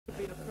would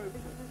be appropriate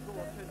to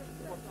draw attention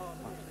to what are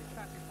actually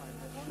classified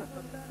as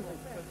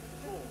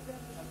before.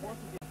 And what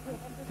is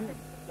important to do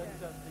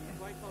that the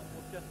Right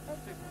Honourable Justice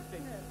Secretary of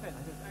State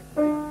Defence is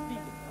actually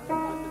leading.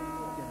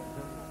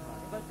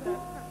 But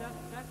that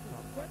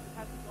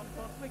hasn't gone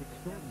past quickly.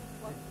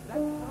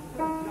 That's not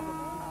the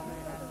government how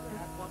they have to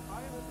act. What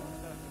I am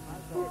concerned about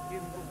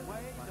is the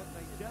way that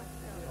they just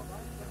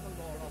write the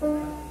law of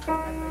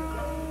and they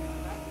just do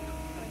that.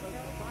 And those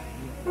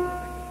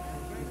societies,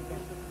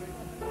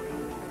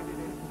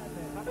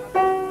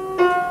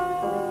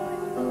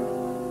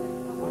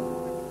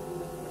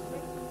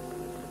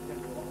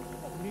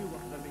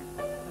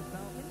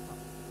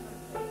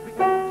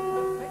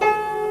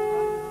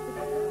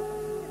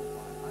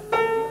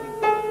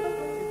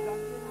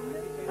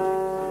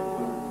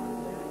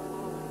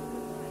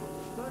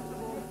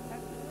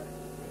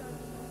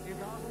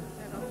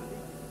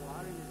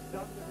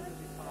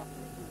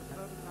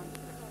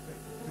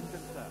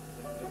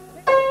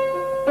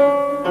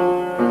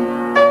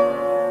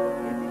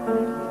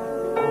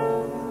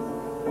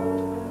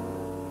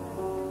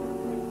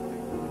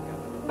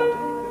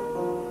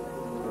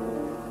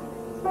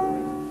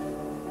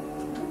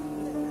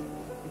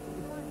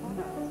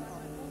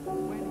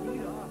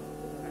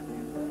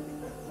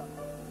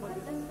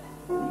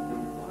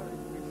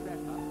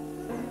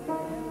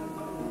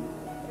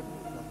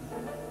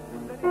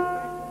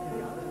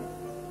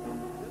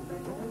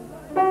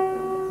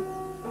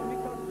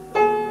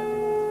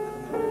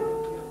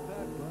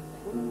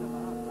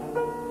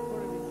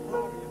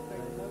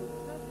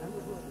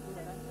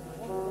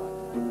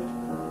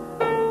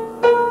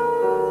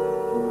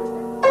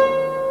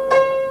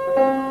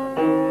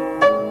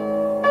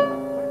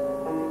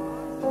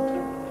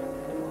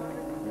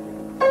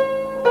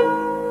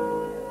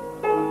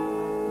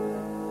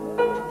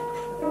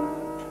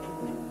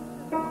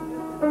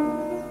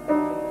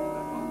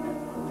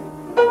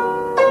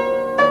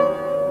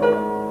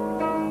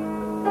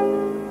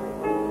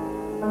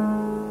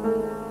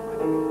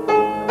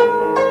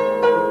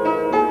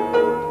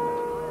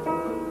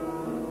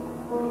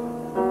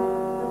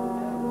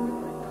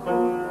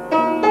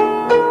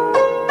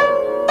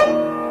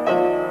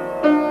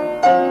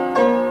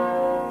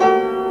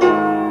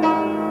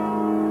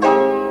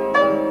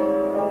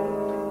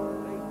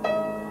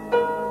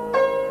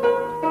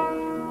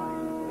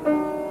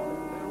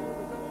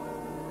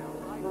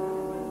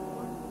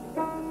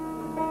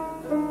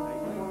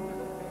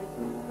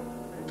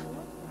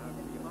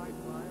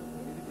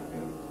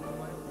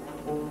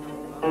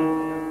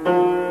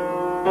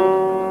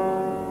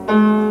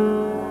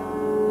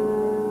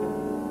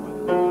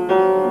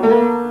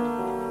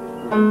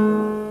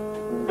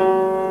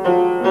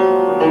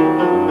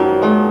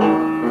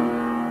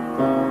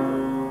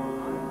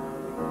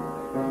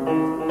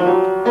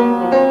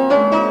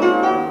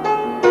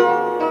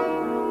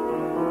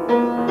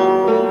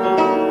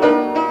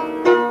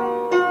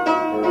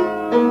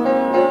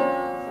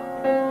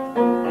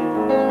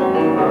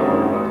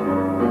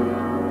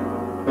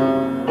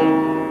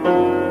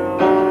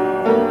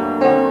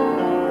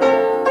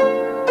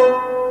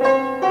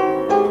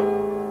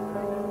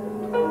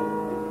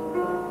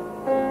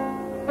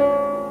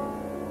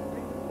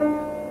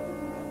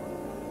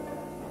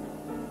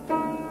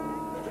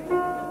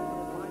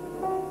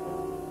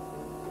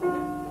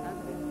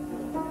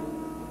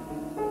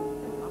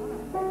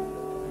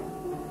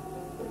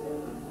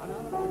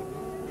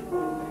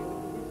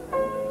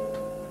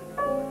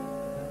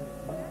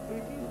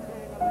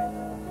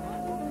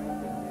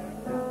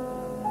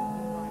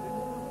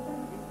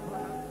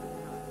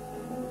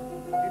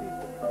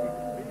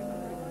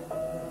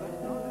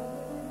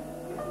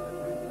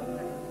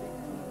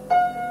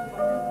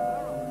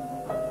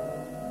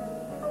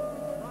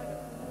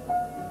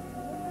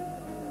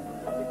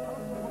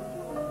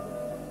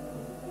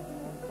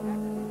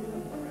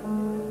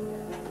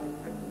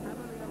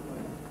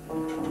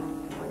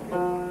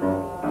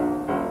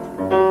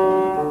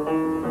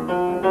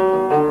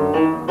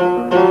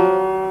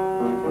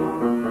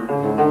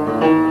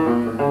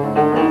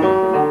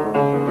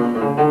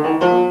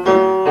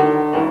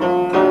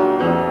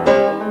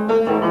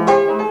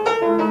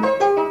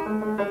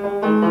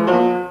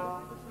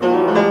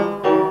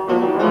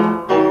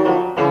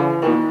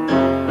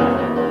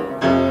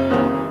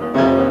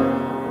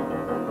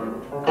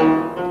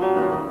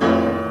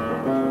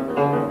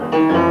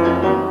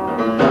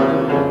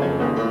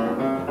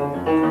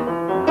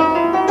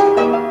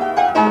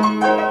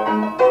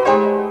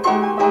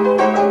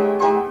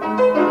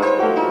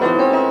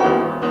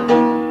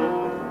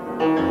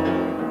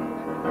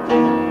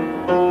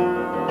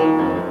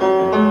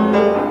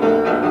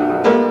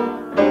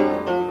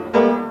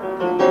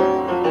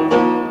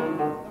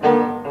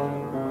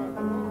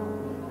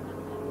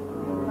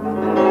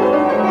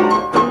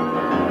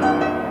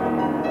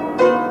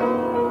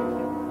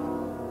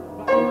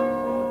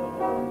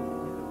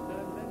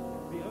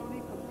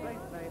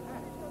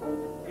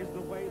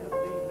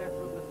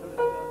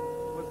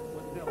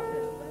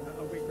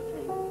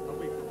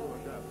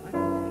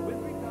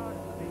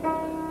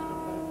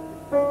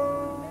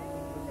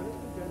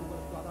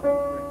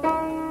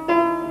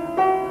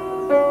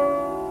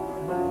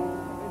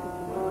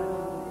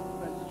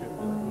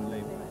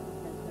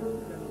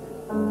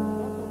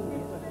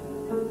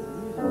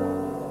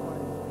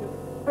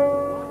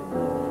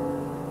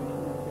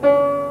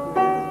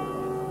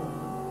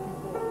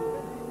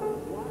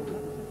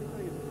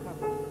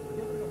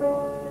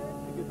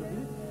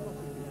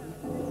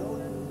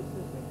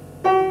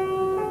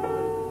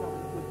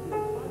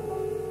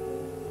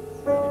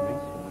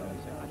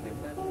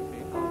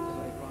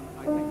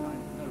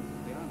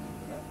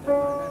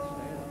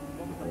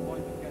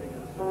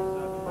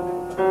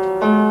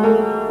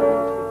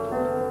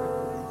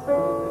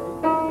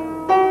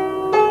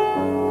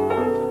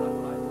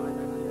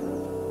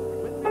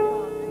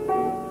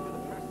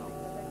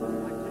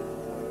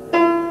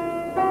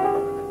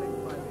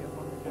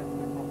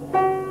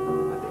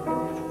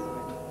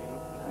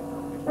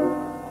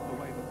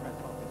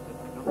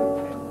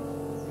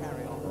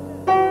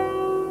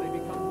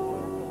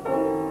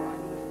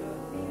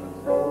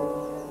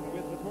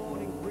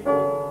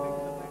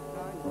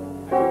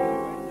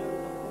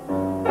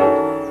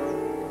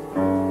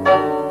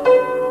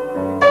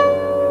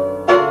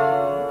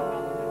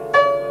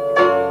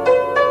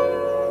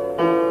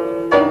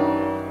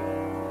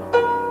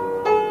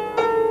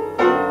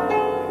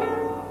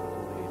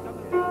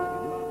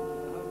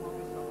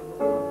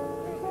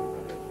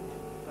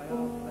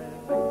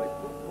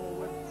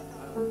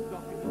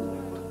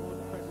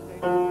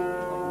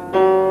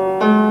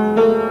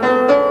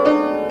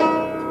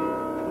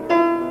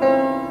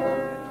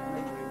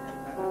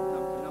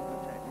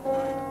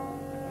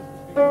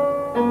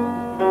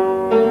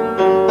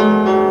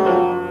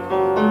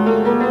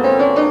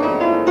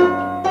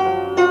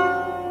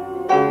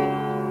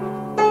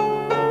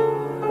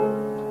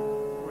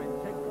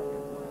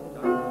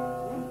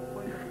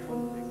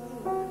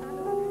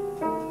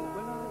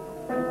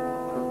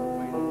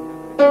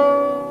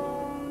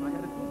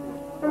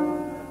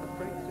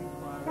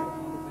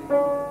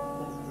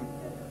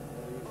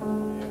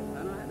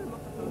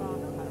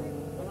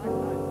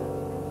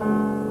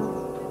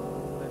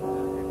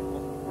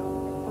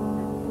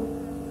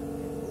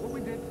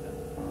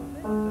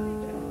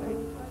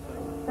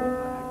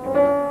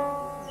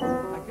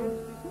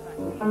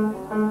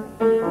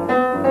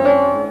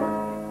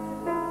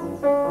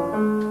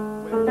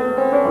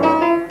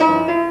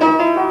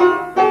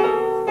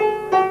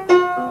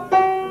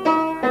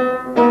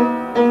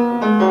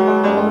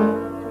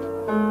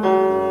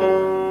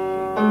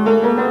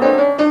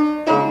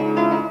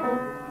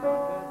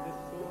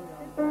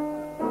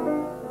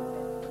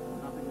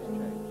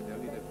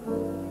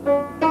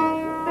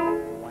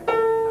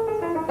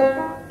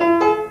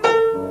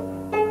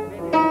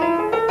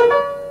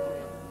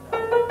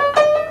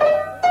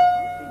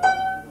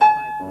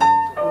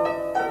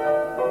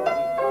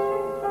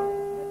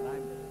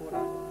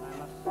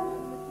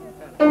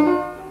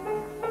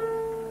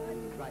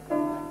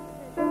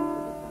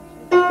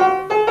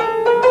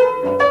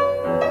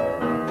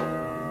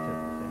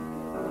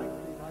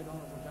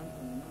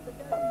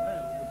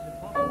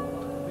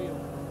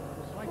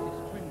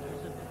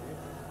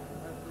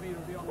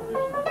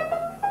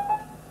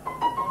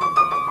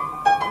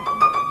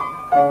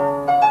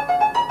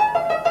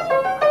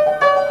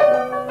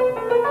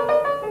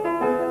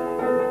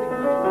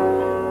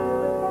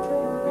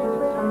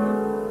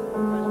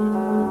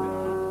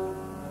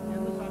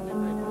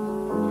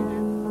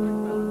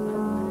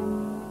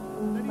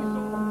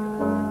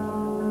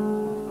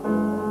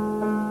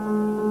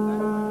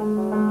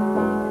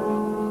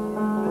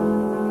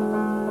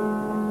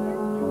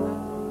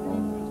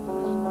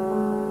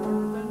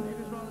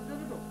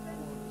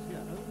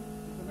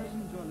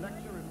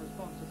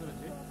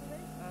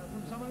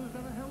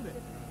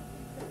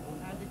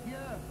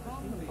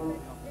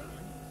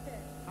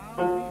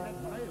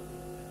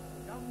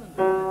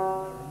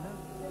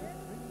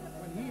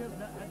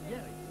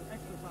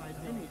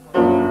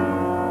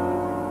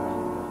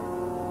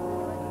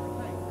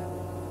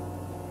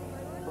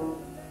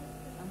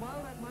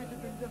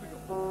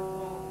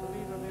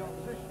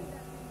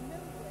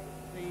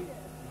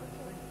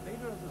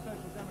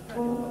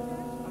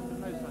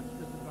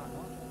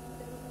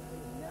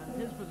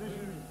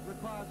 opposition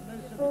requires no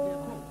sympathy at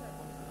all.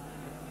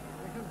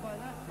 Because by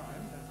that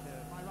time,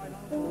 my right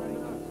honourable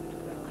was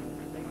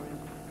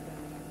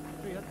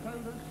very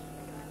close.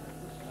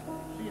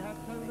 She had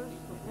told us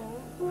the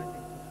full,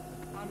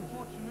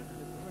 unfortunate,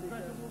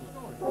 regrettable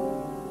story.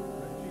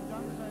 She'd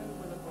done so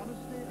with an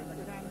honesty and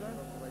a candour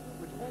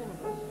which all of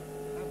us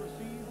have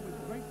received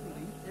with great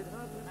relief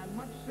and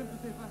much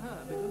sympathy for her,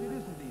 because it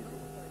isn't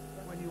easy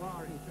when you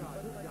are in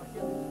charge of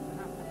government to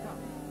have to come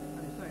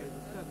and say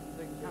that certain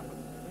things happened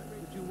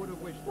that you would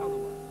have wished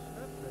otherwise.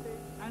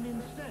 And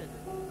instead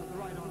of the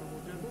right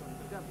honourable gentleman of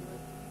the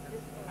government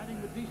having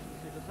the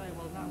decency to say,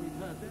 well, now we've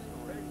heard this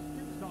story,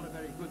 it's not a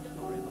very good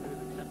story, but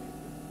we've accepted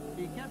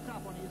it, he gets up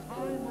on his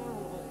high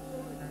moral horse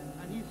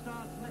and he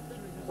starts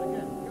lecturing us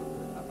again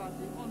about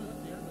the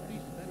honesty and the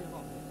decency of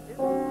office.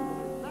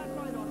 That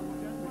right honourable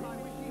gentleman, I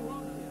wish he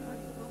was here,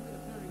 probably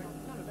appearing on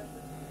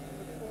television,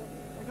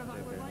 because I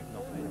would like to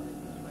say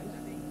this place.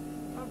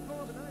 Of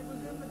course, it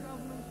was in the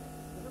government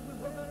that was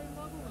the very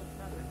model of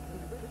traffic.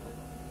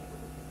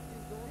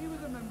 He was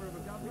a member of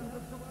a government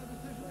that took a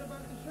decision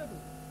about the Chevy.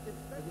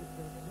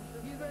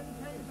 He then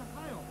came to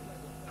high office.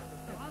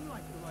 So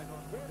unlike the right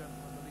honourable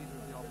gentleman, the leader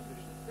of the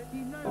opposition,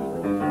 he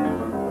knows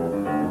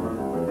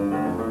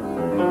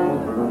that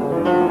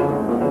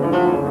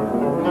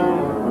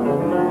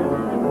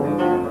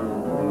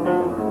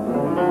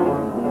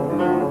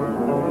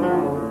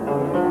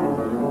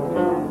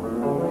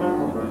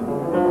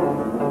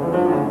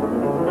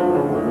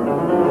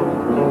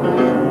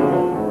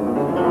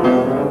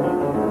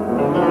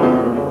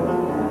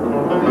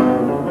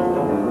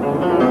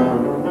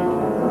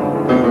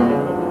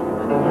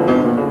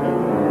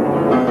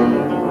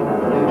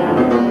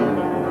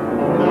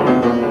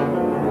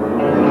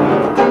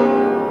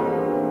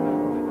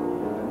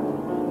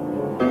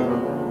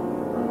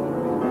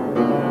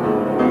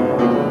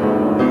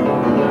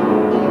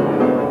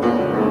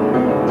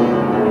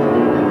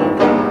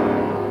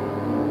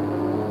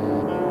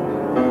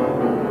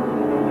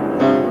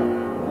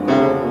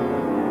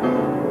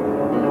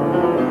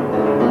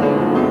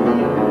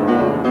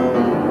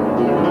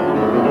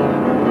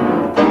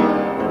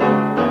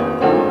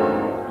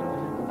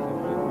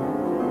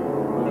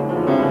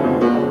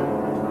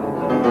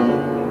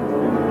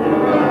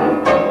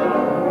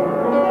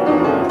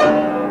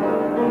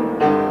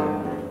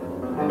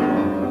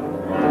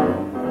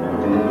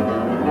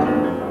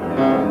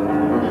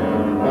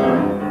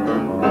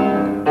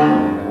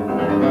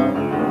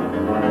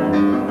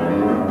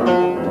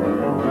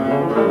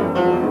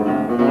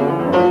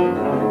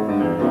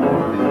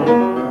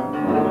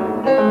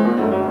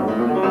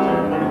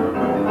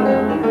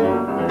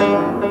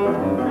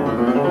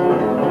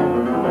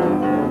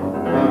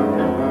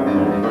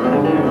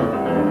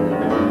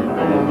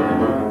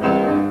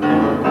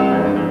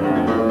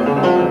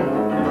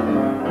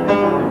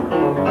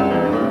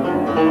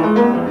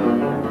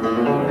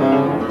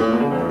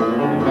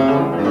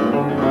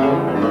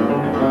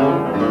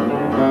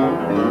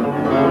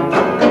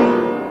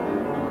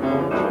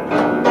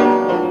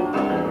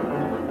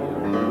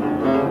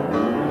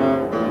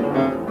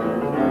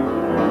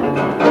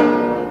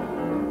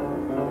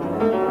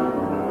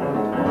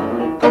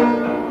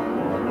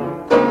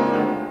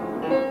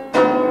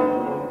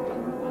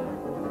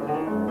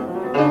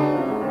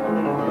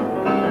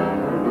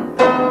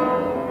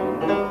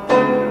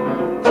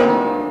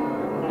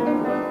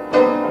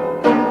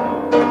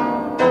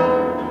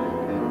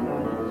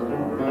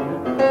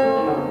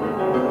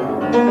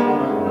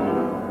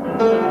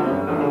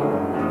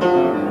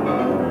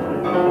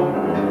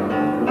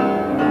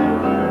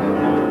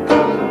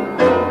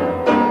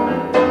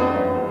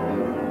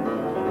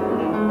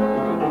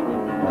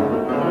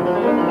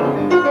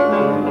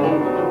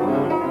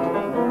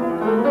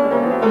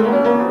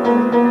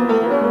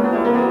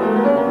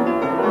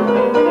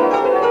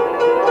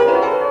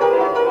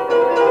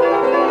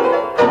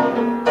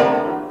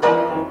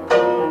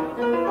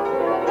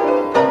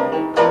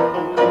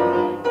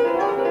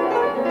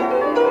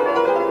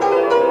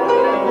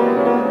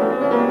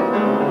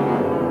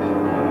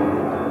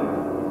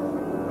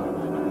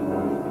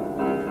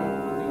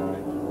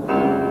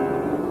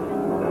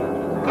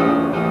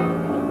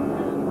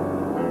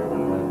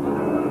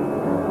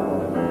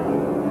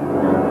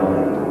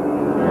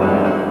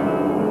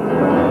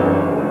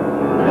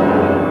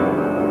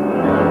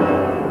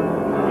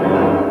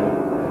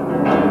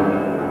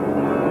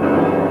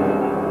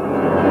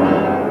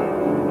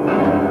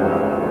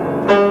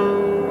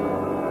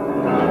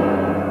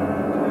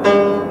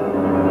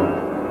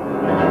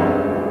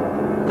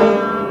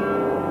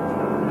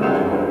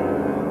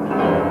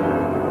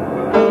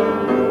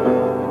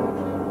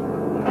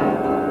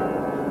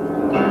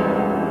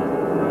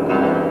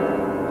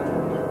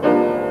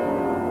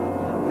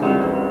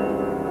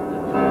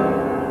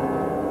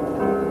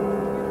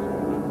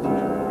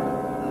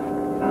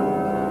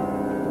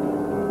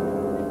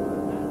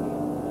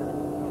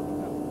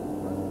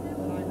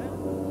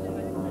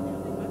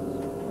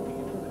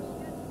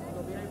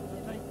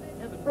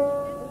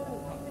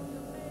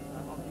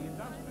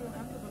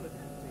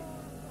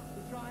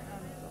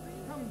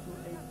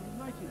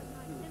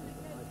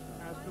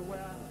to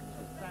where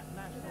that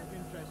national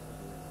interest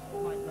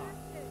might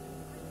lie.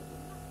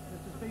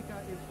 Mr. Speaker,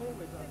 it's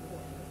always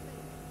unfortunate.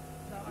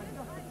 Now,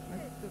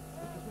 Mr.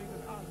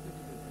 Speaker's asked this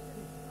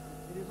business.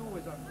 It is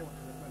always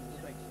unfortunate when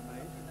mistakes are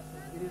made.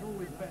 It is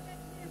always best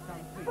to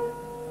come clean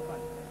about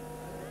it.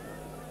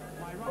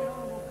 My right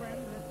honourable friend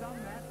has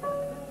done that in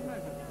a good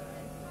measure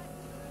today.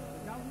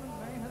 The government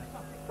may have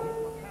suffered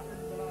what's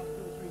happened in the last 2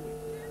 or 3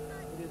 weeks.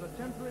 It is a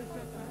temporary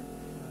setback.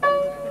 We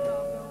must pick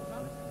ourselves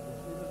up.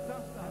 We must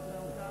dust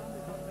ourselves down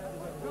because there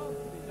is a job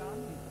to be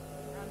done.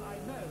 And I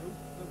know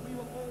that we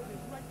will all be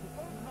united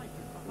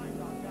behind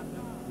our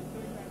captain in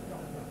doing that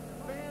job.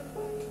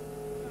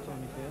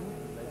 Tony Finn,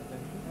 ladies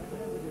and gentlemen.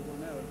 Everybody will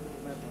know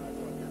that Bernard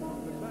Ingham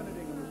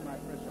was my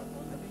press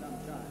officer for some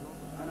time,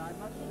 and I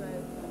must say...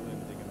 Bernard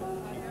Ingham is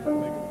the chief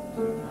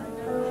executive.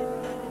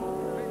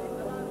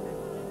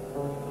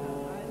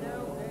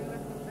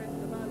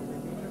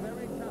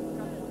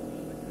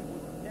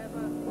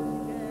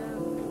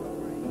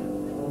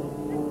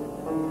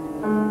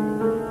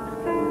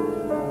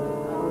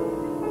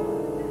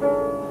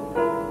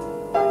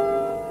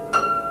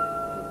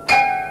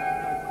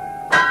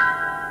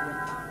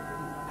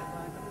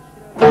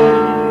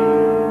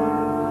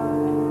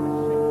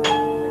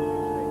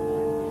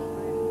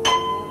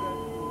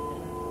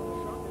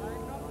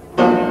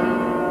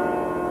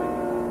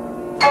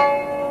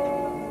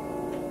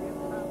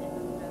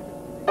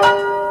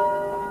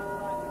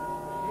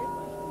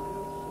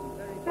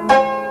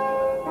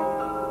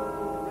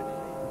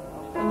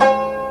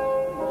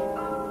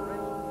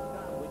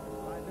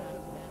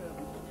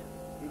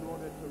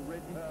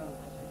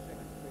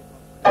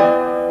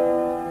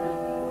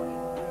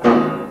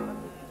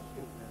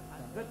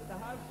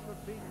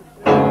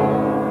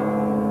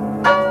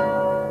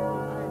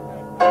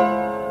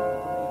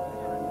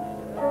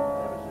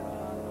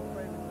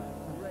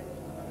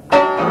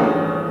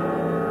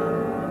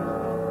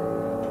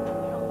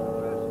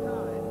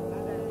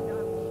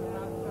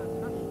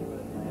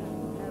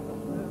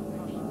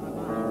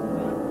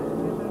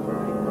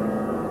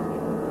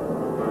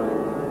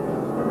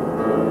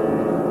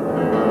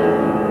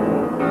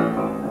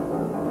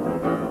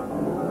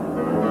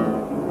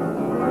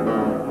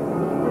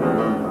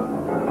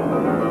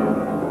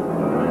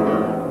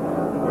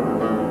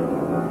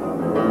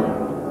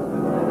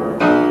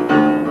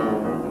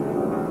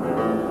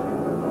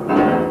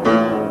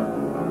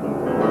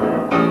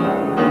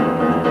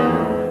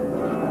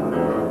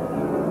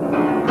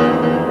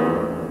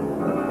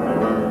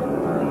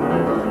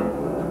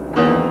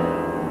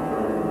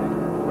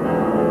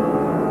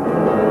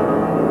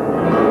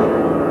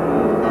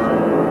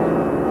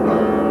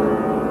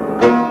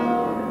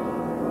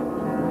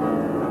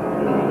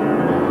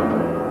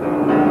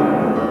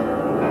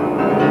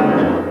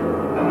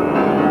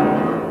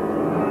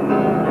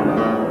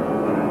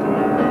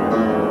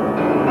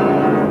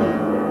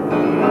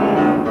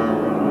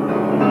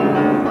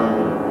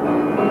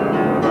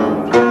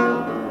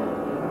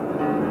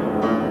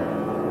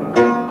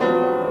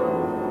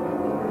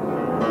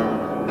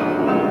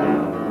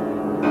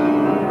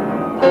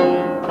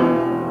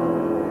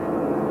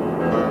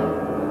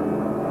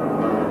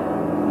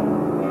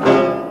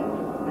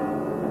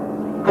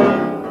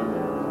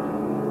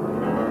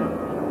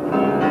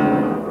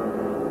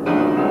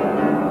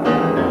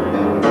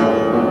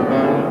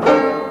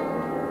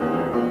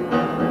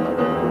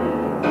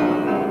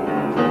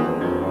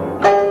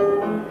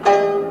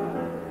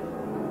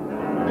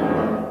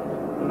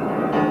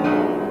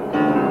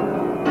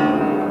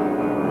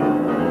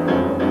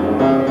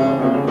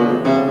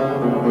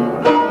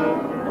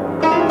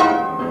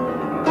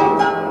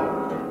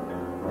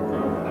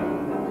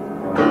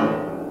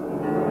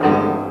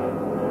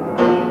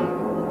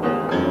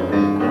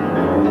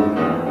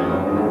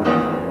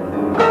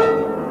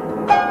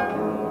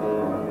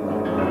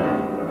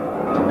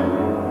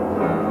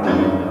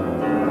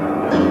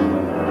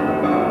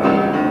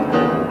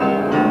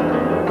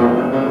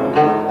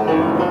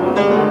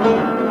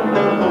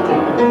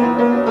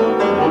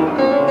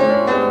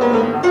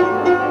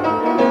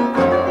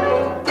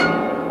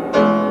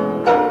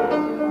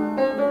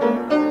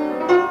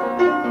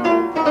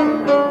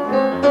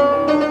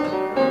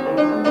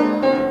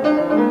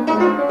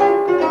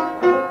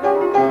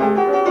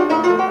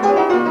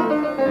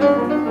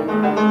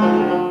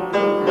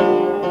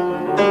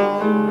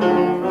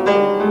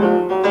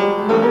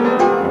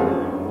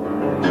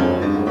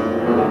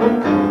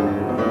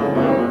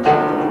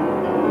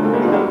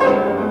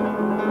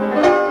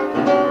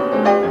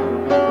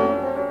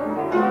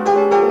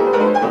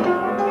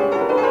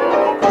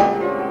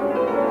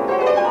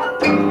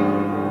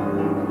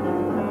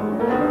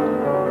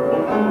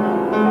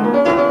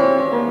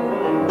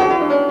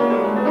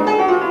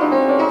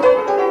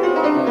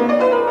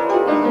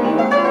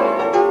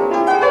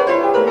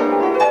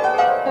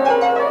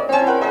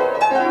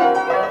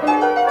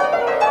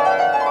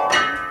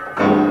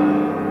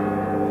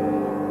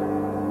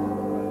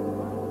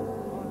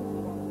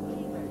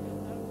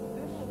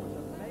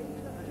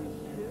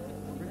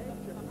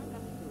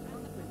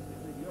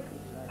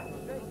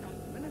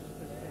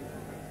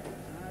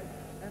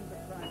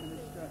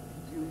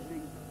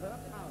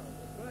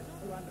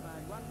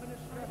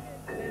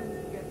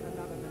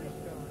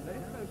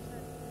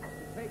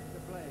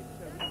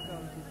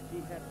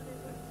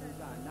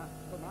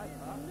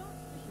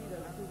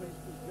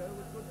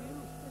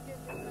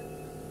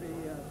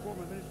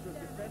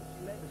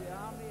 led the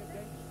army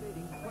against the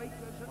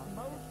Quakers at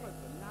Molesford,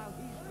 and now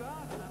he's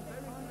gone, and I'm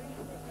very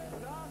pleased that he's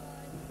gone.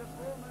 The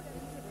former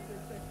industry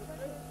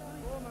secretary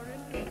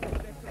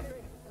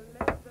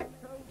led the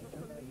Cove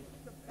police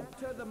to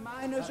batter the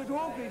miners at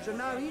Orgreaves, and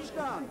now he's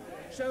gone.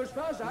 So as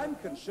far as I'm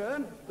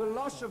concerned, the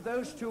loss of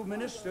those two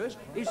ministers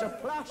is a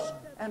plus,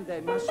 and they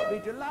must be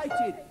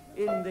delighted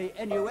in the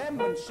NUM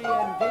and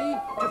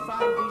CND to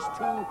find these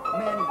two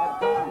men have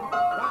gone.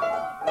 But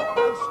the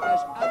House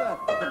has other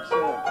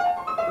concerns.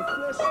 The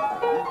first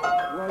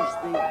was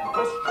the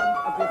question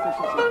of the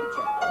official secret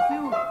check. A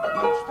few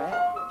months back,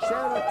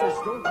 Sarah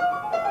Tisdall,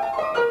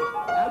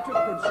 out of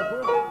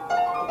principle,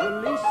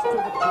 released to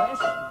the press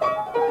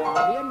the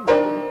Guardian,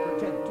 didn't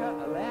protect her,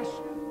 alas.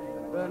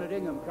 Bernard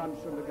Ingham comes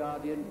from the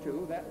Guardian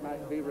too, that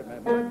might be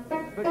remembered.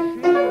 But she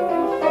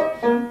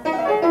released something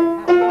that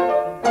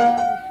happened that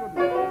she shouldn't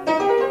have done. She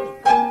was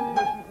put in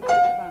prison for 6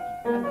 months,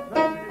 and the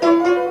Prime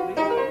Minister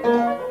released the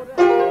order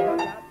to put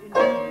out in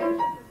the news.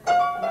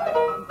 And I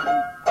think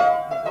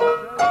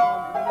also on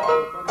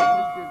the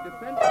Ministry of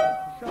Defence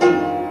showed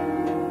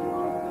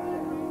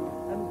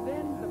and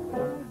then the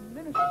Prime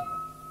Minister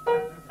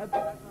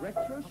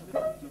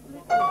retrospectively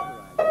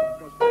authorized,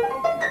 because the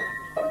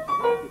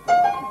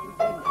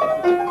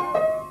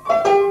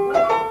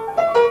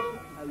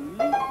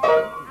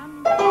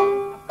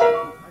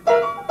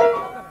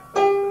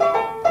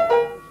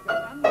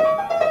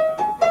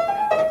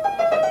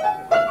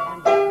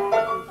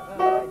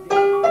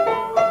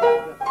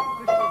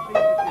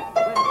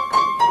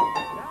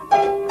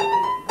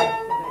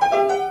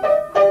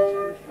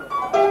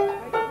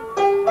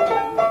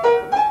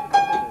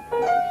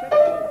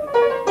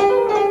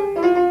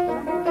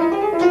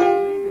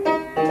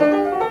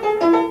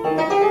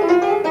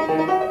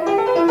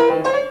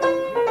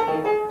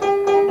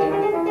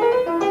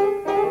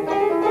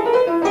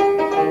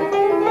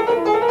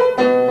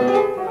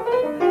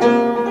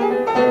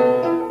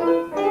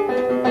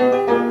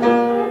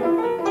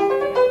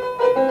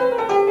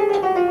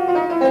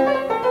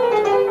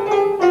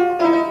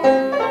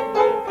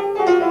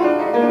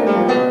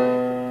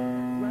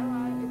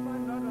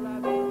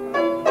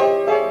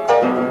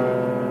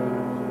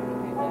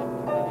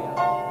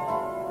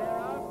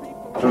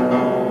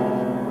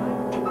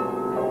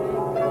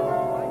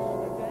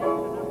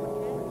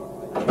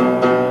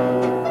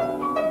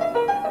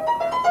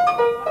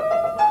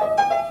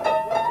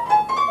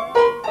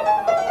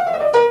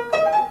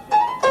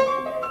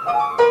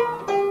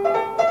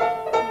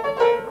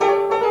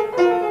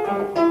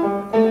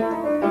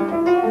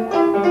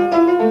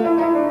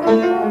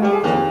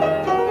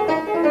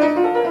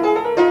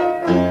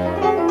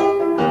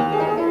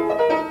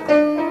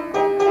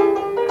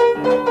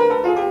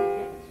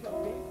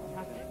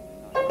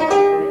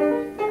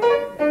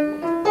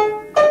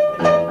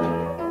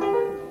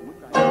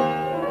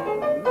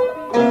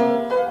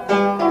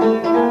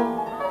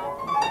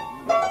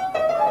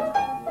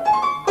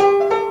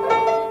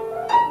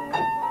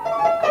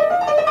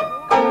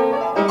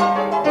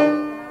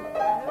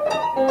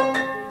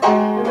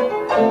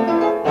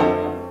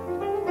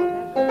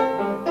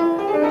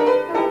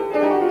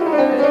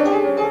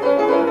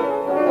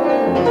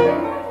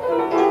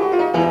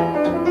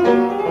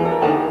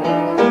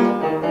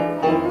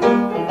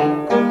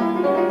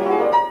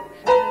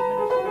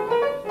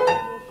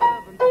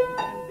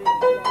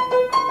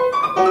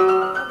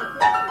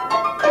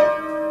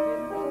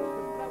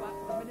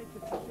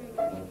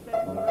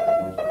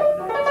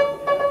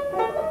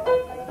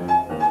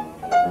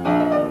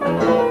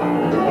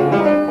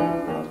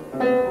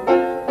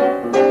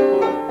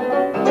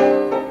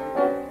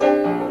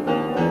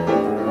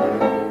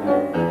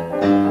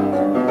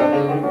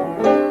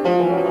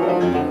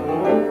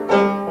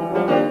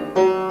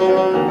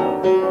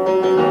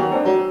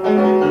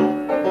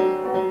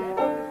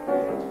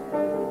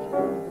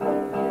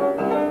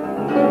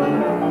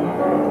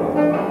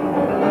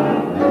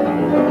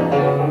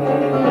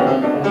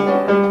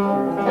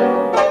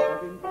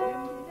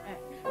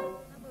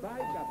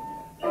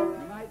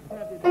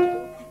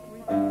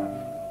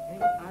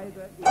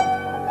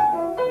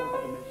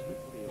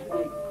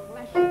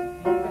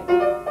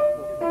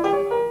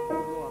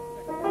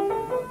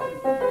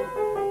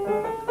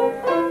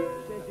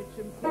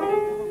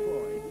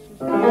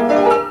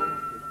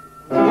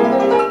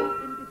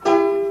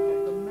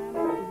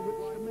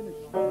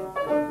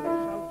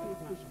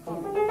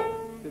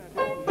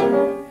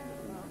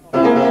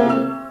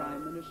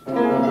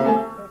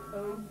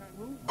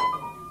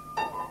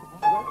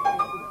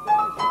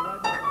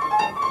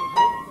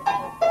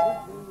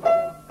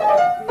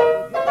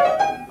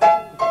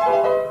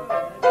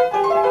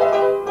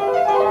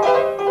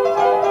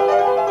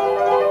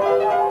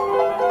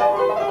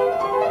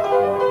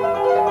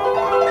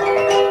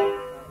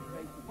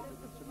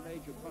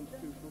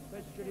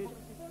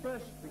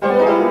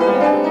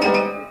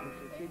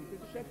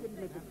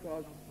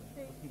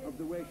of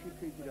the way she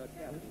treated her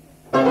cabinet.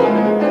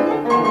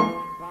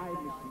 By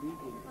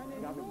misleading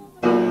government,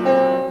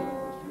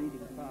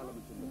 misleading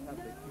Parliament and the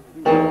public.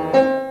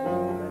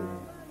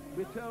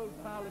 We're told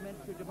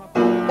parliamentary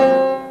democracy.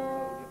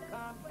 You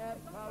can't have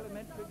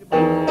parliamentary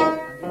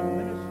democracy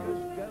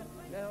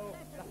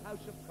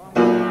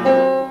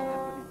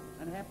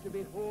to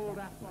be hauled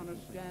up on a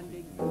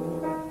standing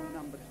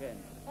number 10.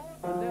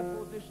 And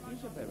therefore this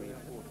is a very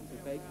important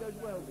debate, goes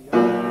well beyond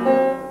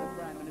the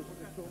Prime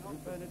Minister's talk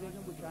with Bernard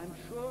Ingham, which I'm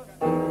sure,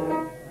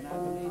 and I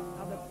believe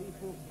other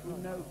people who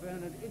know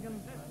Bernard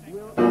Ingham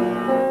will agree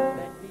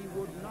that he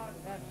would not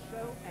have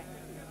so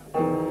acted. He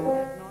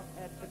had not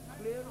had the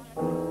clearest to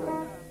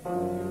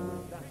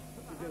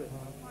do it.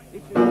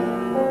 It's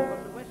important for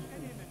the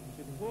Westland.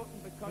 It's important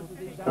because of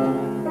these other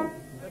things.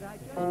 But I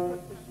just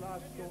put this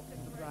last thought to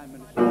the Prime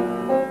Minister. I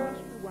ask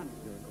you one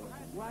thing.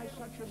 Why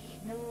such a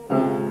small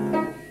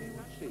she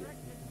would see it?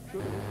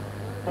 Should it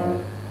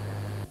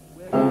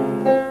where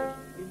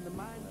in the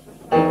minds of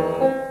some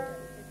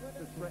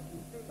to threaten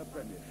a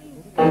premiership?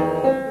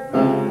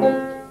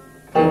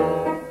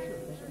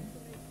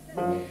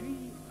 Which she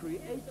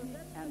created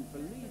and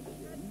believes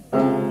in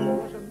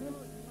was a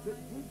myth that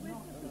did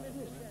not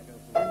exist.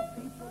 And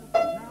people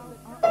now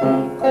are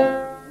asking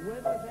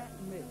whether that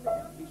myth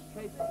is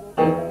capable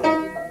of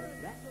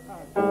bringing that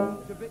party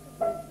to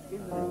victory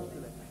in the next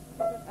election.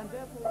 And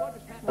therefore what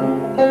has happened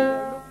is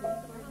they're looking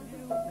for a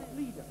new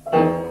leader.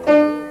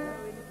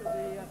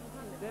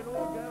 They'll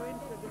all go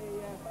into the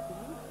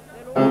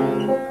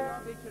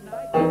lobby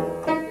tonight. The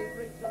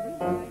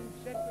recruiting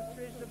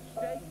secretaries of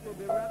state will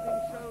be rubbing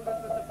shoulders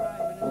with the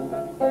Prime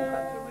Minister.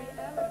 But the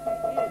reality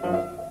is they're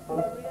looking for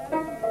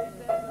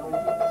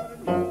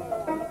a new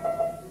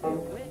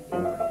where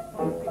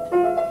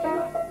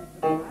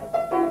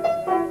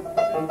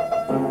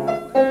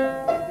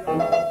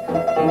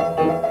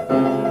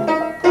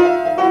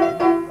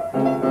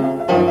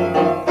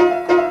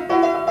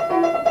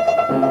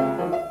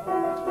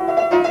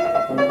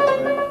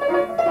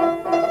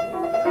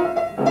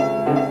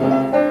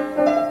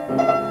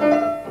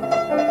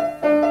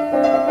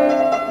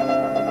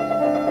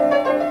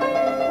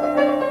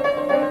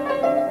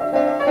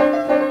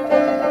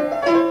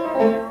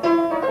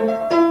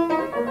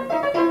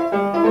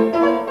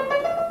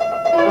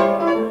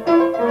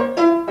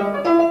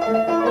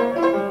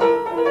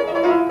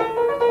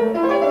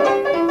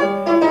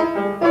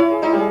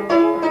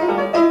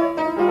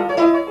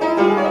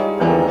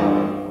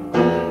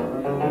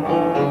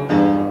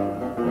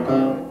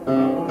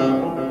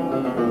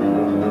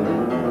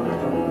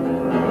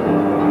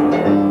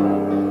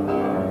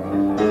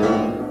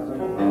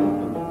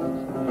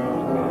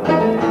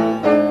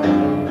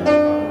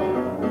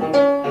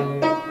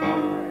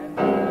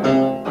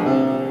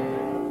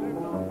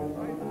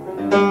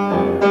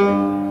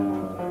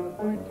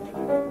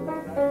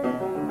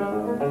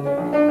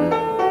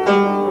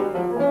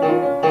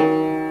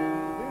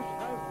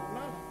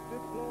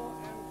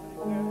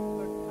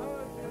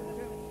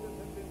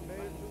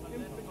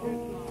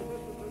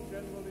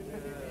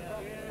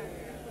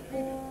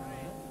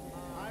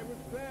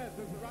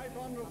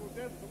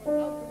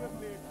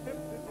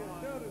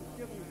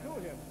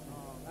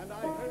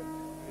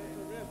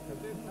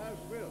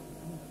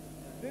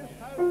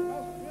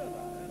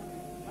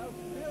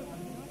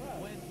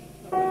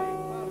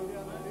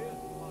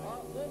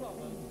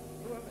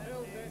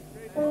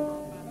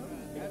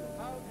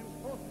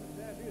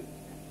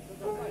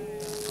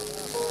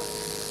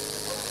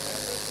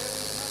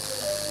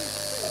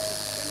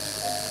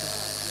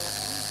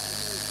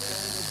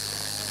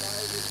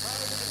English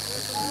politics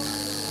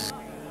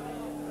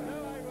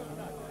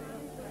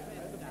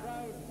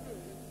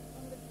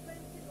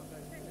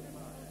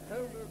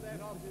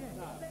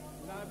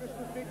Now,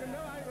 Mr. Speaker,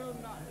 no, I will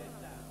not.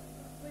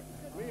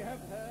 We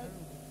have heard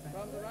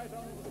from the right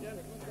honourable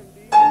gentleman from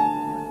the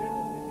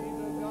deputy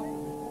leader of the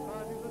opposition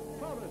party that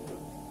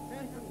Torres's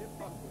phantom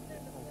hypocrisy,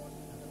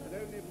 and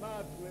only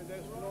marginally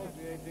less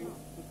nauseating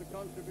was the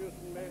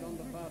contribution made on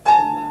the part of the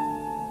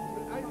man.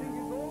 But I think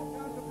it's all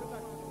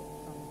counterproductive.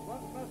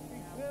 What must be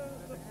clear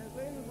is that the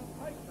flames of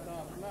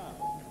Pikestaff now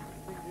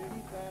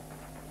is that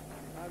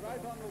my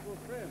right honourable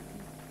friend,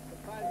 the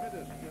Prime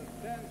Minister,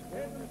 stands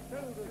head and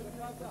shoulders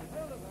above the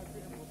whole of our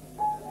British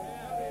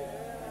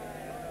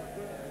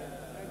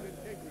and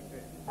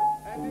integrity.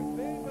 And if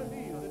they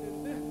believe that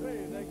in this way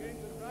they're going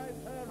to drive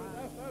her and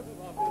us out of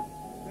office,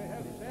 they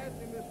have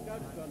sadly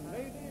misjudged the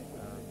lady,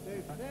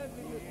 they've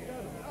sadly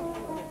misjudged us,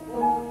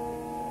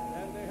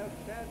 and they have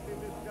sadly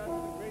misjudged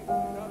the great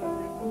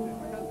majority of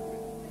this country.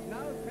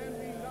 Now can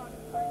we not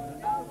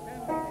get on with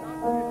God?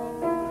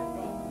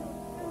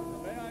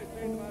 May I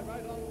say to my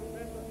right honourable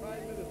friend, the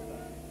Prime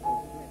Minister,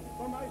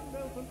 for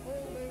myself and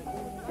all those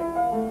who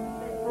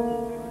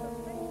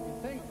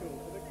thank you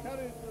for the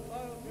courage, the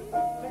loyalty, and the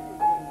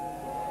integrity.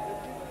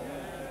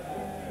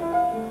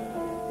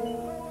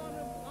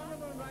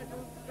 Honourable right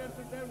honourable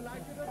gentlemen don't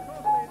like it, of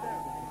course they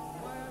don't.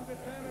 Why, I'm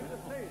determined to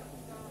say it.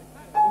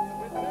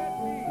 With that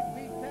need,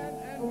 we can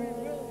and we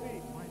will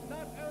be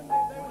not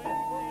only those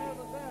people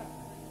over there,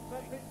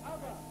 but the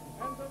other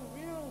and the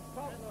real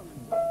problems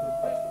that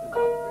affect the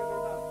country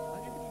around.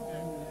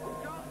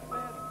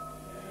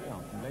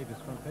 From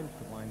Labour's front bench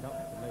to wind up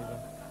to Labour,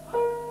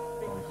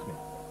 Don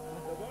Smith.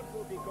 The warrant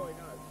will be going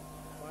out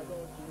by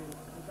those who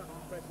conduct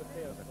press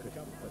affairs for the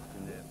government.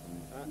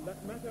 That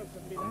matters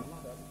have been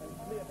answered and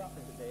cleared up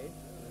today,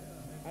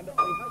 and that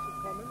the House of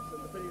Commons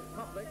and the British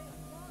public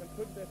can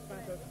put this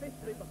matter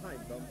safely behind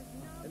them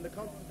in the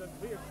confident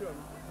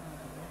reassurance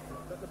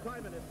that the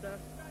Prime Minister,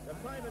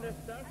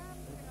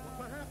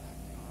 perhaps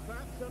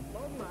at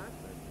long last,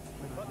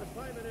 but the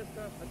Prime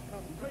Minister has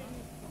come clean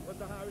with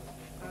the House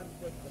and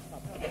with the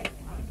public.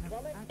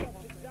 Well, let's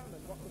just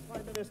examine what the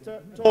Prime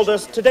Minister told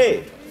us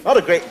today. Not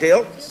a great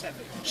deal.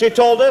 She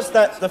told us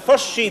that the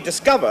first she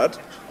discovered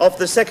of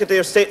the Secretary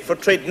of State for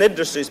Trade and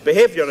Industry's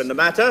behaviour in the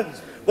matter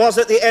was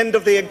at the end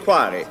of the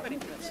inquiry.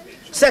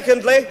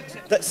 Secondly,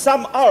 that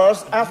some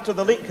hours after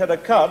the leak had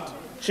occurred,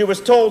 she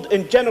was told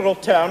in general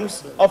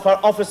terms of her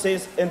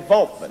office's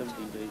involvement.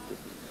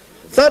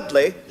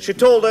 Thirdly, she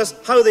told us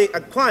how the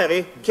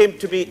inquiry came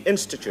to be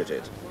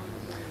instituted.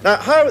 Now,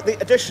 how the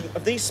addition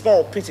of these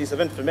small pieces of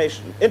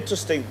information,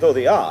 interesting though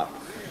they are,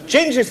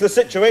 changes the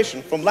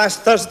situation from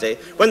last Thursday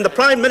when the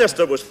Prime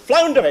Minister was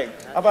floundering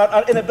about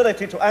our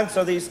inability to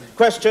answer these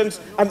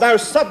questions, and now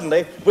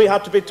suddenly we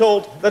have to be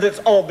told that it's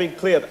all been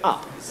cleared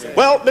up.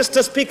 Well,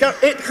 Mr. Speaker,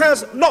 it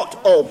has not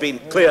all been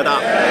cleared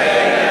up.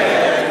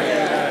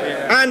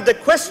 And the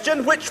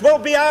question which will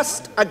be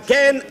asked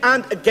again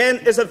and again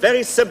is a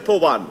very simple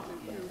one.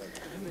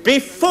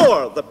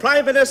 Before the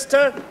Prime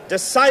Minister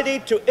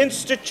decided to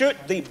institute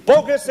the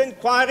bogus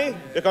inquiry,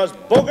 because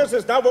bogus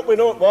is now what we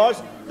know it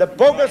was, the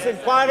bogus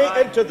inquiry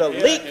into the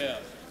leak,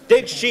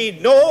 did she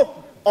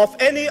know of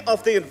any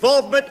of the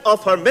involvement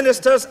of her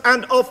ministers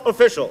and of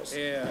officials?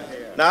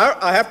 Now,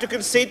 I have to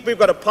concede we've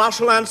got a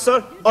partial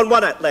answer on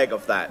one leg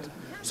of that.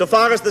 So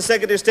far as the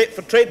Secretary of State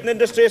for Trade and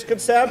Industry is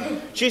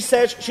concerned, she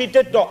says she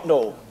did not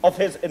know of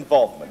his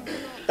involvement.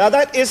 Now,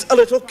 that is a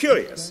little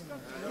curious,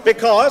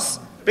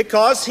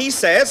 because he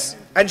says,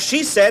 and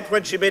she said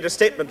when she made a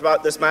statement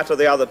about this matter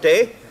the other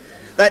day,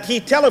 that he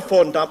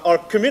telephoned or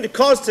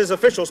caused his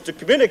officials to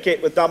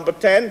communicate with Number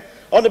 10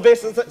 on the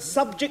basis that,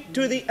 subject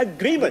to the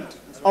agreement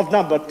of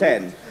Number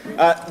 10,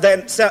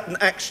 then certain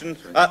action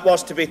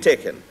was to be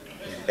taken.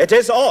 It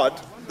is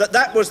odd that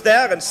that was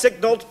there and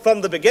signalled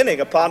from the beginning,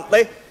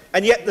 apparently,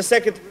 and yet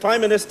the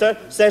Prime Minister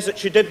says that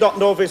she did not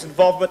know of his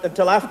involvement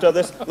until after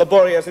this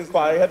laborious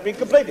inquiry had been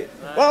completed.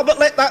 Well, but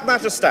let that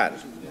matter stand.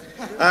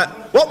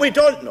 What we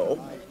don't know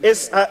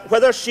is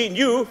whether she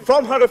knew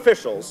from her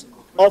officials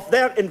of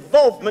their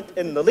involvement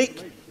in the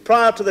leak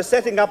prior to the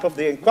setting up of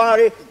the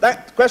inquiry.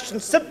 That question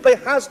simply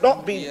has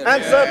not been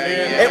answered.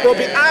 It will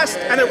be asked,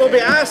 and it will be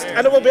asked,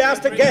 and it will be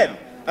asked again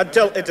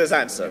until it is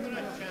answered.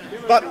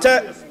 But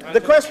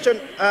the question,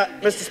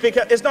 Mr.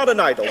 Speaker, is not an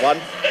idle one.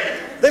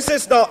 This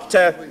is not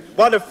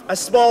one of a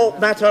small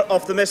matter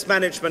of the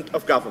mismanagement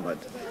of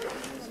government.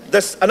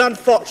 This an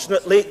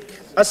unfortunate leak,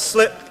 a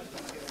slip,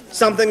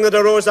 something that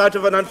arose out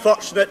of an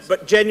unfortunate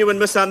but genuine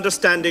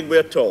misunderstanding,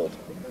 we're told.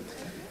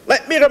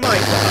 Let me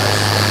remind the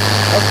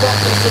House of what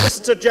the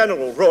Solicitor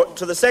General wrote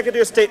to the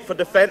Secretary of State for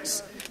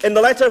Defence in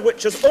the letter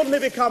which has only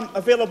become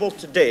available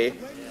today,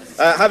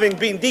 having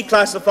been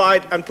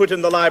declassified and put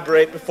in the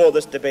library before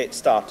this debate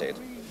started.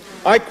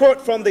 I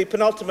quote from the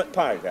penultimate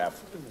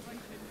paragraph.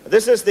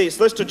 This is the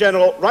Solicitor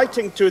General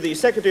writing to the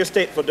Secretary of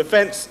State for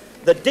Defence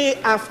the day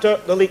after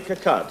the leak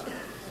occurred.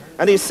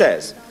 And he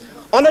says,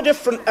 "On a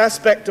different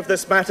aspect of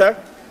this matter,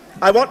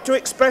 I want to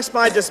express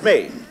my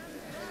dismay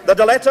that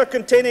a letter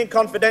containing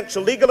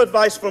confidential legal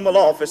advice from a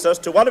law officer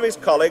to one of his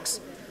colleagues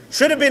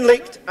should have been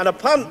leaked, and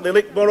apparently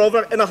leaked,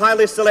 moreover, in a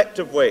highly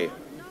selective way.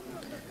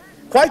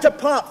 Quite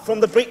apart from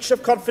the breach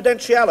of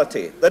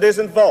confidentiality that is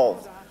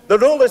involved, the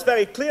rule is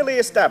very clearly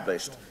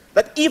established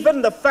that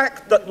even the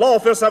fact that law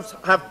officers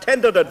have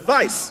tendered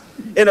advice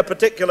in a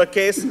particular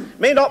case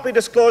may not be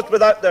disclosed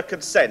without their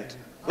consent,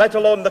 let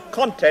alone the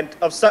content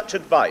of such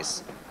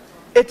advice.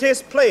 It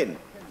is plain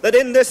that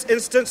in this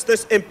instance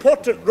this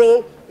important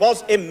rule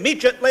was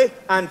immediately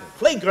and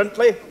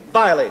flagrantly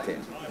violated."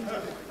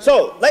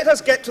 So let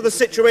us get to the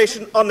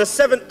situation on the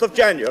 7th of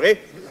January,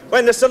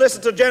 when the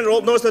Solicitor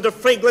General knows that a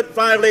flagrant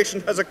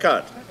violation has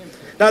occurred.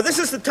 Now, this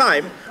is the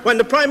time when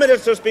the Prime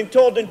Minister has been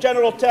told in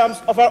general terms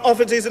of her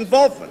office's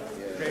involvement.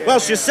 Well,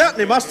 she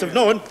certainly must have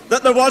known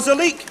that there was a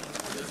leak.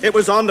 It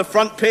was on the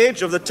front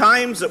page of the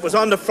Times, it was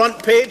on the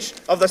front page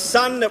of the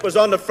Sun, it was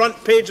on the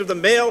front page of the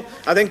Mail.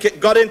 I think it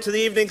got into the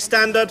Evening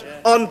Standard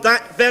on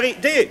that very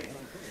day.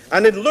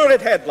 And in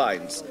lurid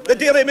headlines, the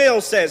Daily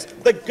Mail says,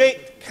 "The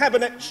Great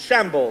Cabinet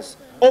Shambles.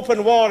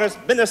 Open war as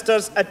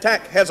ministers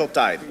attack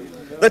Heseltine."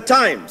 The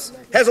Times,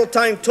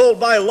 "Heseltine told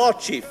by law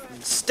chief,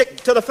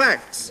 stick to the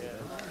facts."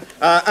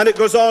 And it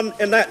goes on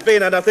in that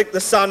vein, and I think the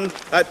Sun,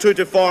 true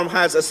to form,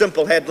 has a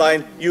simple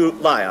headline, "You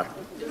liar."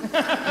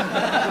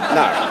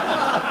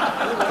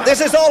 Now,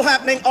 this is all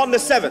happening on the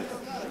 7th.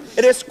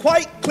 It is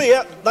quite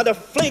clear that a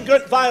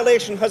flagrant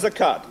violation has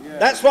occurred.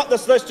 That's what the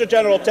Solicitor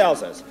General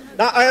tells us.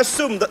 Now, I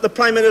assume that the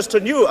Prime Minister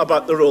knew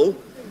about the rule,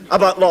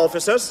 about law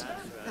officers.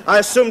 I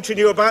assumed she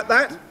knew about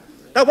that.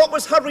 Now, what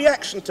was her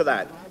reaction to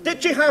that?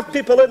 Did she have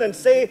people in and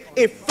say,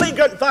 "A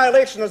flagrant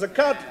violation has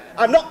occurred,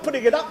 I'm not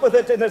putting it up with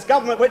it in this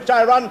government which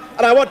I run,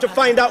 and I want to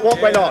find out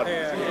what went on"?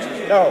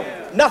 No,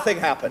 nothing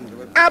happened.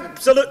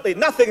 Absolutely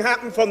nothing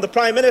happened from the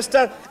Prime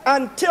Minister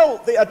until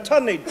the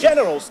Attorney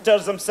General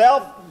stirs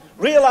himself,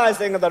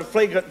 realising that a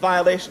flagrant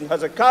violation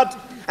has occurred,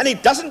 And he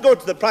doesn't go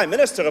to the Prime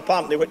Minister,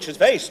 apparently, which is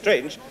very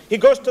strange. He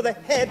goes to the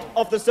head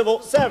of the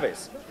civil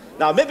service.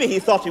 Now, maybe he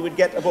thought he would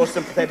get a more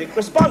sympathetic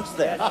response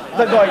there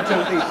than going to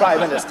the Prime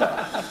Minister.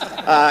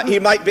 He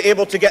might be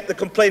able to get the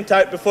complaint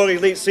out before he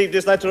received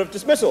his letter of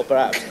dismissal,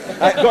 perhaps,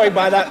 going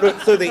by that route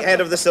through the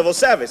head of the civil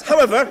service.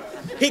 However,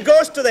 he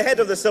goes to the head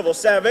of the civil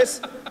service,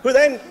 who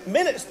then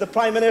minutes the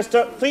Prime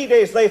Minister 3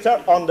 days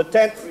later on the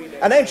 10th,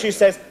 and then she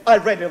says, I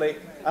readily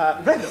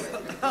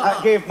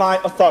gave my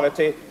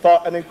authority for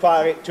an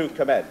inquiry to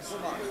commence.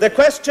 The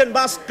question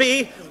must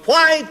be,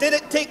 why did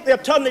it take the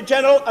Attorney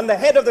General and the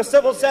head of the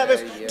civil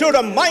service to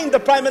remind the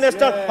Prime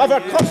Minister of her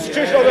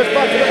constitutional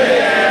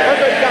responsibility for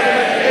the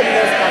government in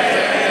this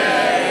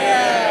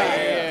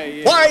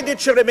country? Why did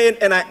she remain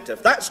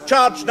inactive? That's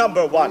charge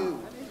number one.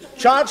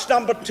 Charge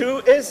number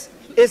two is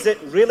it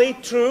really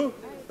true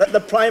that the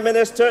Prime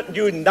Minister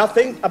knew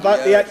nothing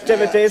about the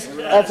activities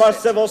of her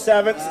civil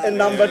servants in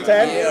number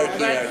 10?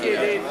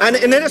 And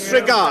in this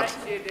regard,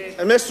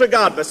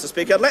 Mr.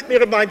 Speaker, let me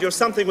remind you of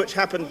something which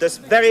happened this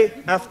very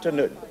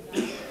afternoon.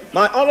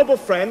 My honourable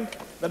friend,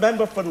 the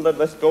member for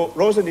Linlithgow,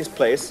 rose in his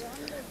place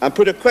and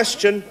put a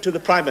question to the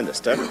Prime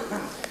Minister,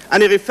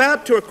 and he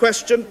referred to a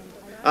question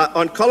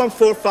on column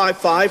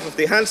 455 of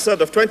the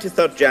Hansard of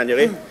 23rd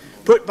January,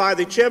 put by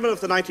the Chairman of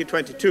the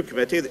 1922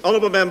 Committee, the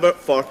honourable member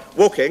for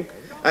Woking,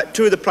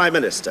 to the Prime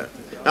Minister.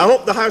 Now, I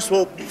hope the House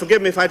will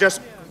forgive me if I just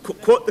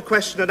quote the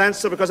question and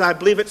answer, because I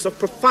believe it's of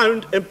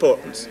profound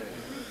importance.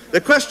 The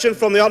question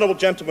from the honourable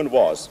gentleman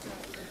was,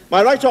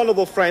 my right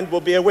honourable friend will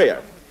be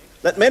aware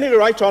that many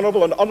right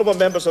honourable and honourable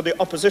members of the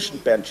opposition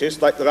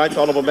benches, like the right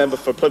honourable member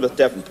for Plymouth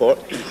Devonport,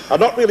 are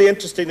not really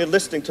interested in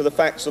listening to the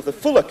facts of the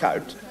full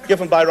account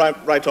given by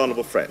right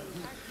honourable friend.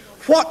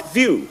 What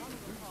view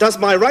does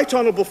my right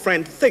honourable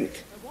friend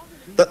think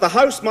that the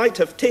House might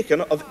have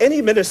taken of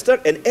any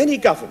minister in any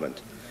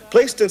government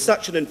placed in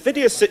such an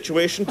invidious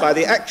situation by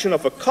the action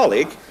of a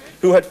colleague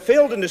who had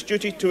failed in his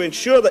duty to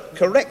ensure that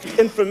correct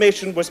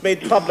information was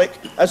made public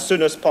as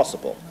soon as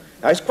possible?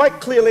 Now, he's quite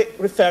clearly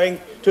referring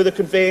to the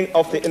conveying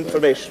of the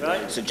information,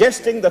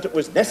 suggesting that it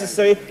was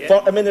necessary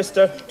for a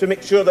minister to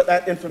make sure that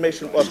that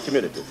information was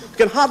communicated.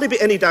 There can hardly be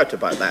any doubt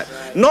about that.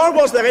 Nor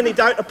was there any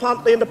doubt,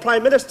 apparently, in the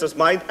Prime Minister's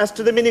mind as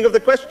to the meaning of the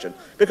question,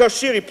 because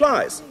she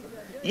replies,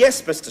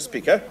 yes, Mr.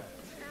 Speaker,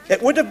 it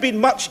would have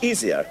been much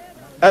easier,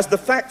 as the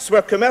facts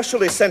were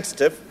commercially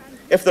sensitive,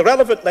 if the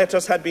relevant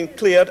letters had been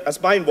cleared,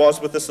 as mine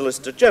was with the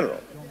Solicitor General.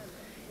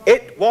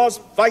 It was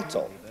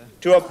vital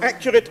to have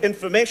accurate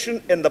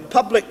information in the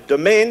public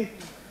domain,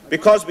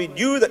 because we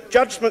knew that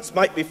judgments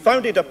might be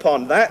founded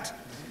upon that,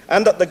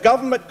 and that the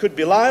government could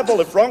be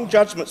liable if wrong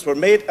judgments were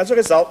made as a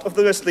result of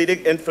the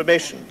misleading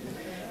information.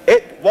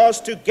 It was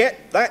to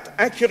get that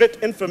accurate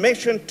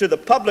information to the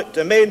public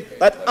domain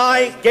that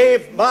I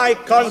gave my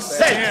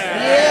consent.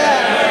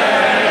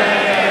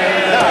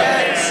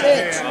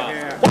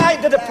 Why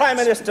did the Prime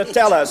Minister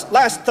tell us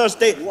last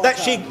Thursday that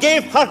she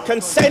gave her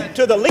consent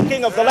to the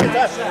leaking of the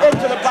letter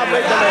into the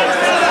public domain?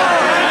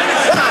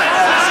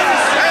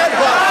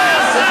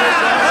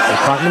 The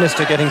Prime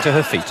Minister getting to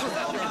her feet.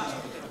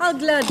 I'll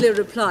gladly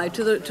reply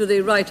to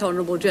the right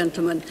honourable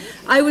gentleman.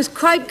 I was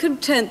quite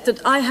content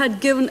that I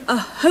had given a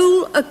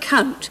whole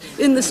account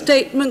in the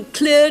statement,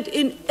 cleared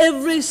in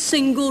every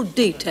single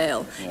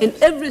detail, and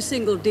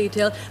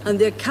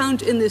the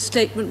account in this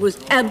statement was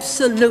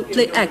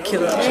absolutely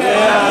accurate.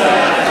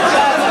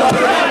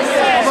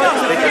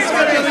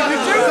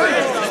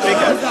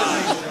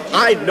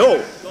 I know,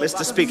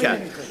 Mr. Speaker,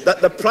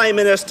 that the Prime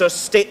Minister's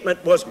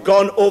statement was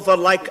gone over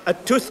like a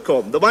tooth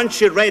comb. The one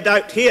she read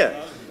out here.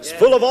 It's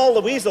full of all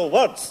the weasel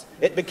words.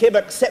 It became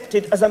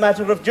accepted as a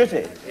matter of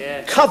duty.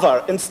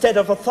 Cover instead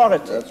of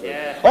authority.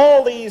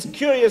 All these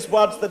curious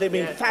words that have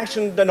been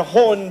fashioned and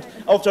honed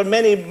after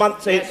many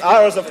months,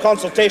 hours of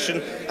consultation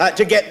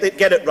to get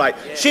it right.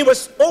 She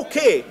was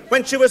okay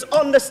when she was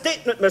on the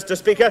statement, Mr.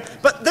 Speaker,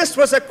 but this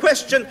was a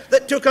question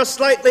that took her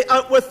slightly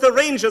out with the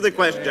range of the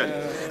question.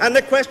 And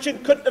the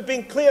question couldn't have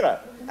been clearer.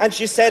 And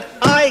she said,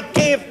 I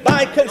gave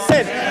my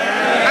consent.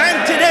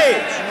 And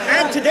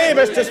today,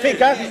 Mr.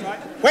 Speaker,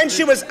 when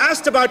she was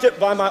asked about it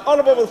by my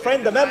honourable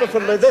friend, the member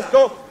from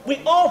Linlithgow, we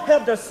all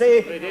heard her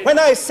say, when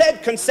I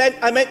said consent,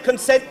 I meant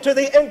consent to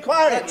the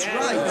inquiry. That's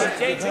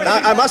right. Now,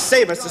 I must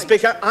say, Mr.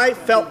 Speaker, I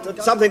felt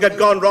that something had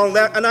gone wrong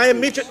there, and I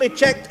immediately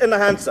checked in the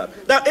Hansard.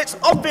 Now, it's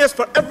obvious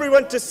for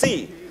everyone to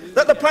see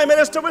that the Prime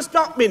Minister was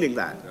not meaning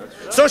that.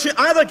 So she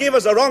either gave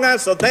us a wrong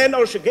answer then,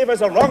 or she gave us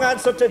a wrong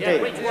answer today.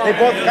 They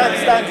both can't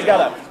stand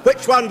together.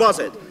 Which one was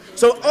it?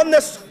 So on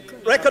this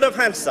record of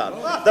Hansard,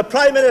 the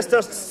Prime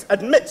Minister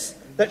admits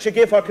that she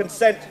gave her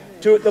consent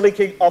to the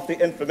leaking of the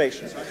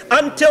information.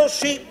 Until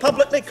she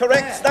publicly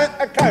corrects that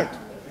account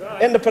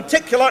in the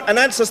particular and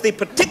answers the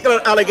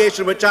particular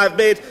allegation which I have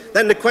made,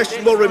 then the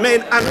question will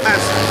remain unanswered.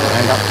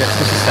 And up gets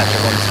Mrs.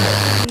 Thatcher once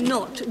more.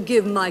 Not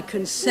give my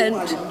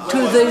consent to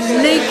the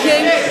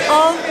leaking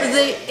of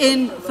the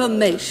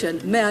information.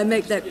 May I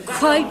make that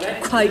quite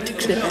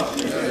clear?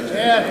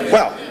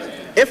 Well,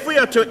 if we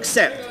are to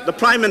accept the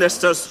Prime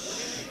Minister's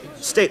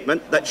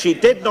statement that she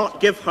did not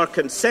give her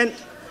consent,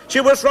 She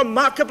was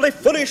remarkably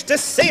foolish to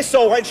say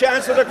so when she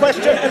answered a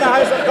question in the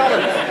House of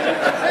Commons.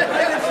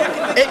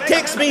 It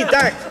takes me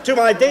back to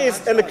my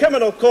days in the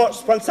criminal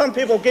courts when some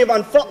people gave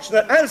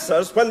unfortunate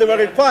answers when they were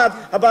required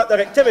about their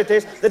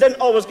activities. They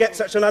didn't always get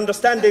such an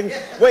understanding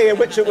way in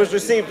which it was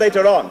received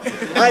later on.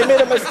 I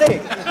made a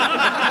mistake,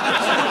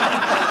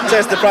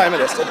 says the Prime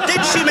Minister.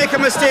 Did she make a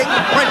mistake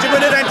when she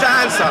went in to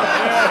answer?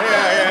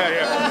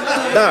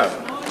 Now,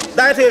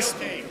 that is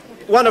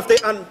one of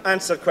the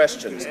unanswered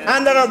questions,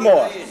 and there are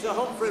more.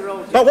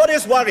 But what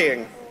is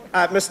worrying,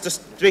 Mr.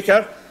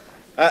 Speaker,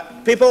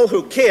 people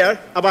who care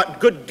about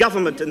good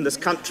government in this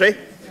country,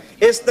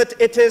 is that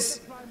it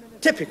is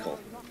typical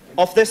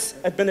of this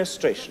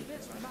administration.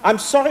 I'm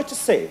sorry to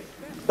say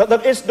that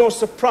there is no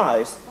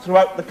surprise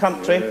throughout the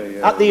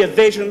country at the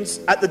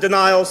evasions, at the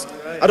denials,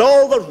 at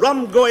all the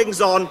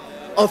rum-goings-on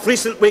of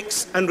recent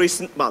weeks and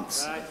recent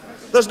months.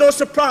 There's no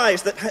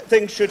surprise that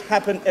things should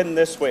happen in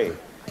this way.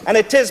 And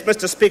it is,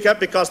 Mr. Speaker,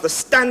 because the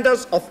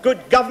standards of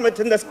good government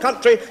in this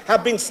country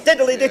have been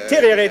steadily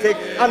deteriorating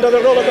under the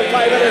rule of the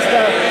Prime Minister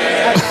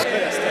and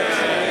Ministers.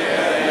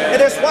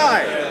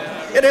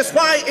 It is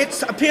why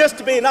it appears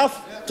to be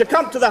enough to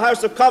come to the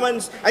House of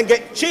Commons and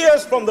get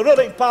cheers from the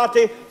ruling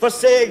party for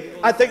saying,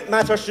 I think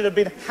matters should have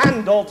been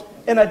handled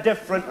in a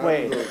different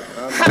way.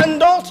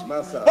 Handled?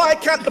 Why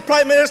can't the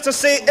Prime Minister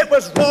say it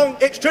was wrong,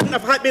 it shouldn't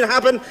have been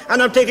happened,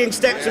 and I'm taking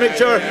steps to make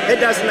sure it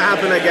doesn't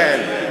happen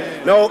again?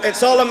 No,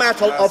 it's all a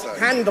matter of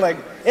handling.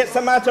 It's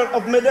a matter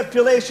of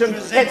manipulation.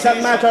 It's a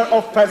matter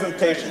of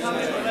presentation.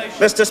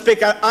 Mr.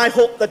 Speaker, I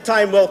hope the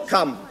time will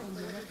come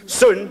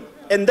soon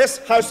in this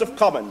House of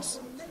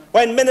Commons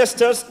when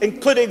ministers,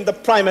 including the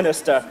Prime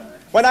Minister,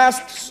 when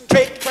asked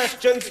straight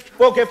questions,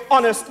 will give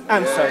honest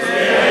answers.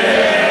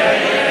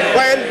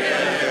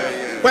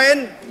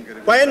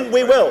 When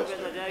we will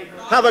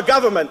have a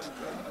government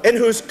in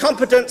whose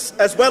competence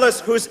as well as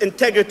whose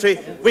integrity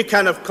we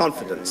can have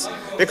confidence.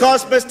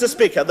 Because, Mr.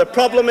 Speaker, the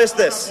problem is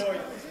this.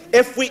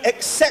 If we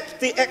accept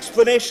the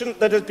explanation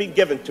that has been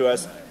given to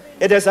us,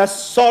 it is a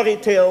sorry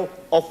tale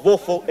of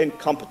woeful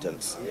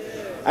incompetence.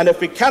 And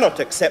if we cannot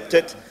accept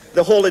it,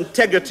 the whole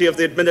integrity of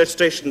the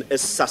administration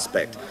is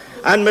suspect.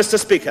 And, Mr.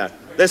 Speaker,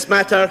 this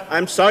matter,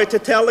 I'm sorry to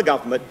tell the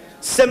government,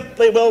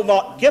 simply will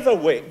not go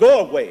away.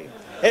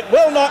 It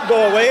will not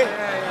go away.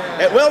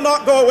 It will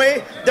not go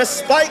away,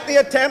 despite the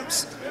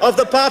attempts of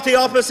the party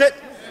opposite,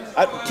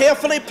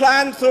 carefully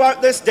planned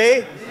throughout this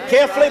day,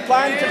 carefully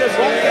planned to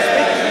disrupt the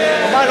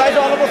speech of my right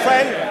honourable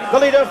friend, the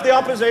Leader of the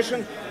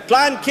Opposition,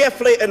 planned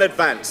carefully in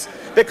advance,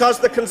 because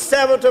the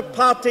Conservative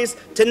Party's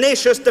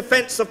tenacious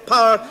defence of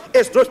power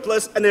is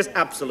ruthless and is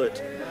absolute.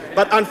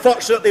 But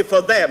unfortunately for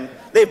them,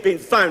 they've been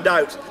found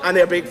out, and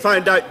they're being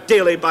found out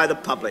daily by the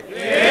public.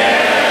 And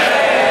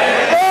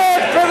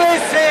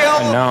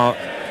now,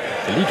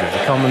 the Leader of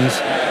the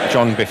Commons,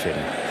 John Biffin.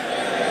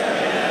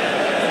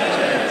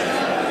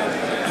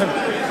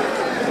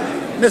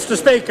 Mr.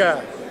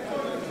 Speaker,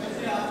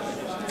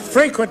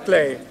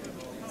 frequently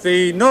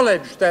the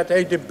knowledge that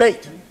a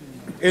debate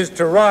is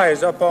to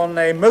rise upon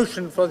a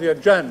motion for the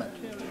adjournment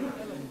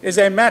is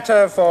a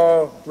matter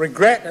for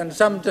regret and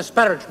some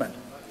disparagement.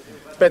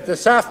 But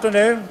this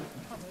afternoon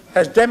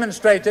has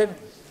demonstrated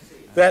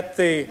that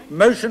the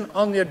motion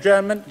on the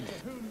adjournment,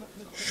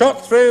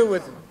 shot through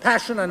with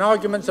passion and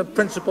arguments of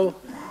principle,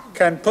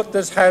 can put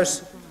this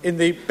House in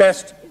the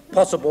best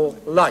possible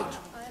light.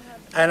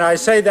 And I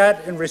say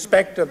that in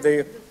respect of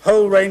the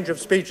whole range of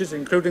speeches,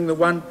 including the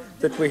one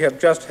that we have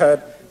just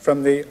heard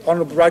from the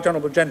Right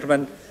Honourable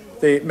Gentleman,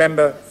 the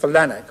member for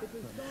Lanark.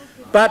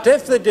 But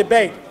if the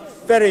debate,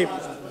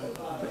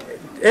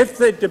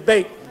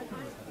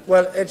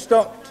 well, it's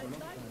not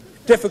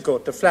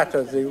difficult to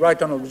flatter the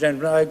Right Honourable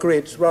Gentleman. I agree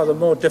it's rather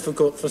more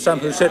difficult for some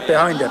who sit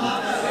behind him.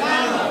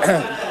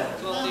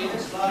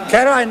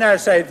 Can I now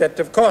say that,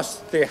 of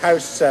course, the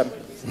House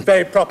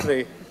very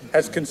properly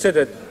has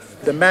considered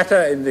the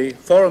matter in the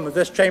forum of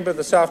this chamber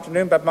this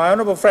afternoon, but my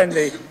honourable friend,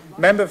 the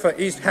member for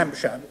East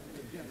Hampshire,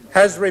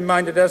 has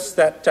reminded us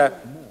that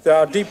there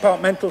are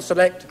departmental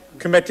select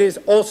committees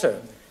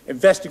also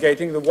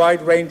investigating the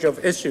wide range of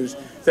issues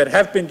that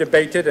have been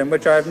debated and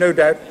which I have no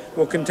doubt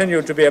will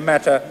continue to be a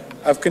matter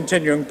of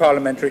continuing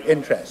parliamentary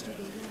interest.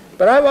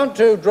 But I want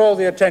to draw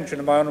the attention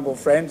of my honourable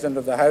friends and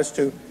of the House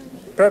to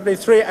probably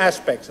three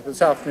aspects of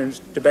this afternoon's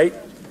debate.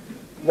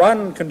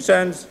 One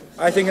concerns,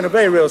 I think in a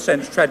very real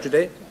sense,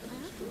 tragedy.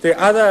 The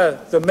other,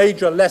 the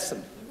major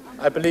lesson,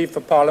 I believe,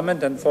 for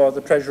Parliament and for the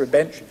Treasury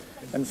bench.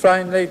 And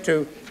finally,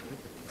 to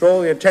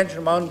draw the attention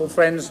of my honourable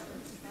friends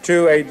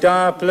to a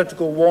dire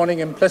political warning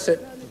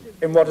implicit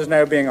in what is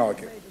now being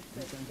argued.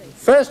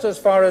 First, as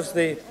far as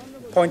the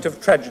point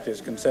of tragedy is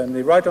concerned,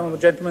 the Right Honourable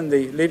Gentleman,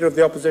 the Leader of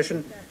the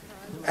Opposition,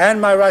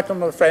 and my Right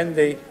Honourable friend,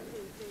 the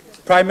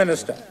Prime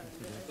Minister,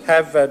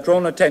 have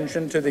drawn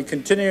attention to the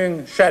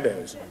continuing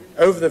shadows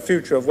over the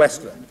future of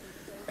Westland,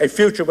 a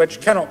future which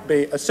cannot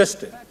be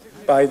assisted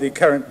by the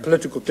current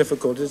political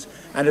difficulties,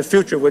 and a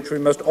future which we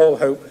must all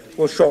hope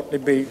will shortly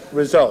be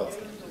resolved.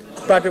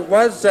 But it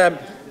was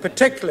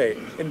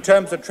particularly in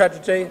terms of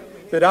tragedy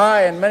that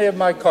I and many of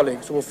my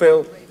colleagues will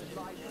feel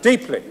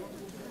deeply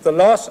the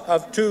loss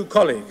of two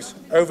colleagues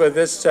over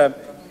this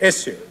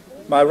issue.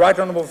 My right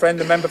honourable friend,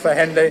 the member for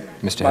Henley.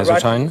 Mr. My Heseltine.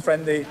 right honourable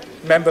friend, the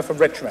member for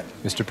Richmond.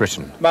 Mr.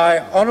 Britton. My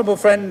honourable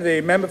friend,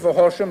 the member for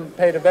Horsham,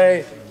 paid a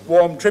very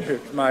warm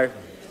tribute to my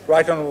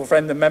right honourable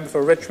friend, the member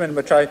for Richmond,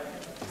 which I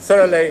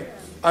thoroughly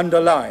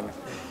underline.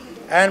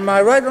 And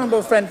my right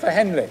honourable friend for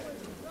Henley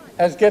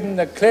has given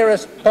the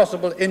clearest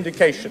possible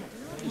indication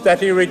that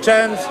he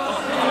returns...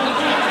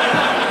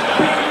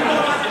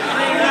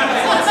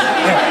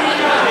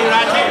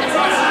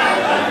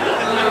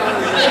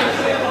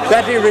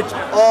 that he returns...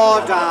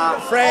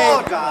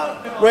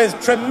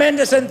 with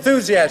tremendous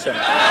enthusiasm.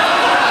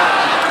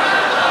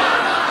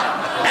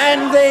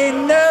 And the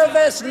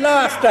nervous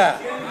laughter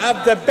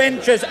of the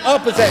benches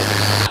opposite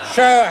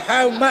show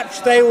how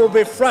much they will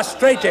be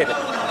frustrated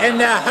in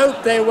their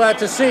hope they were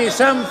to see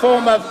some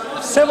form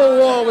of civil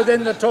war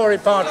within the Tory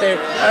party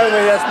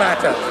over this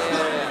matter.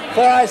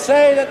 For I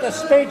say that the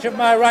speech of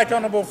my right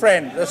honourable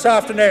friend this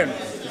afternoon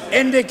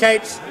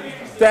indicates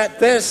that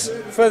this,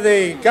 for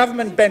the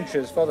government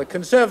benches, for the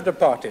Conservative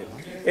Party,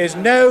 is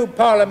no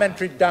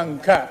parliamentary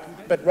Dunkirk,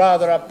 but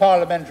rather a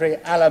parliamentary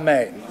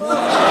Alamein.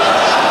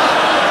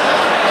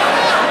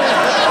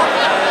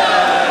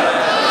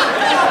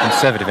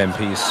 Conservative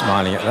MPs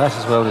smiling at that,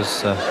 as well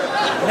as the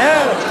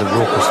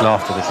raucous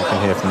laughter that you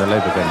can hear from the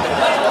Labour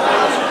benches.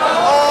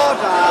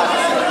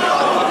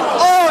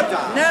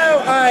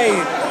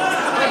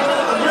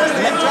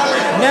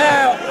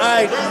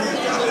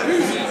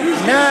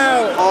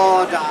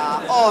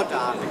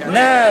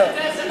 Now,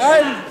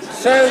 I'm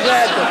so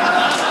glad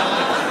that...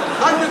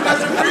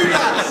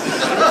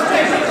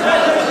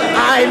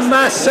 I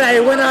must say,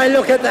 when I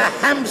look at the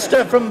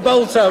hamster from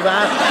Bolsover...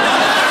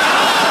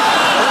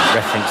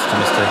 Reference to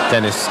Mr.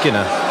 Dennis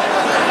Skinner.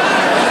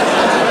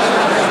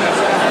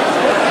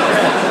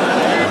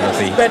 One of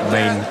the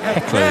main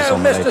hecklers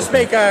on Mr. Labour.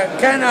 Speaker,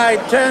 can I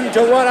turn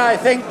to what I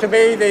think to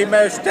be the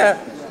most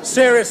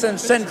serious and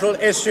central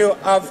issue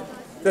of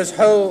this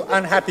whole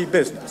unhappy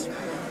business,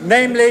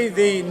 namely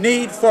the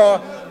need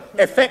for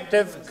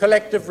effective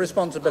collective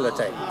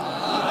responsibility.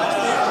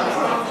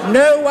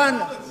 No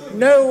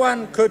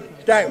one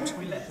could doubt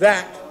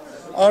that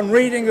on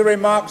reading the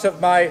remarks of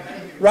my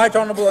right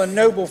honourable and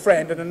noble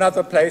friend in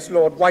another place,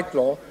 Lord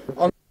Whitelaw,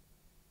 on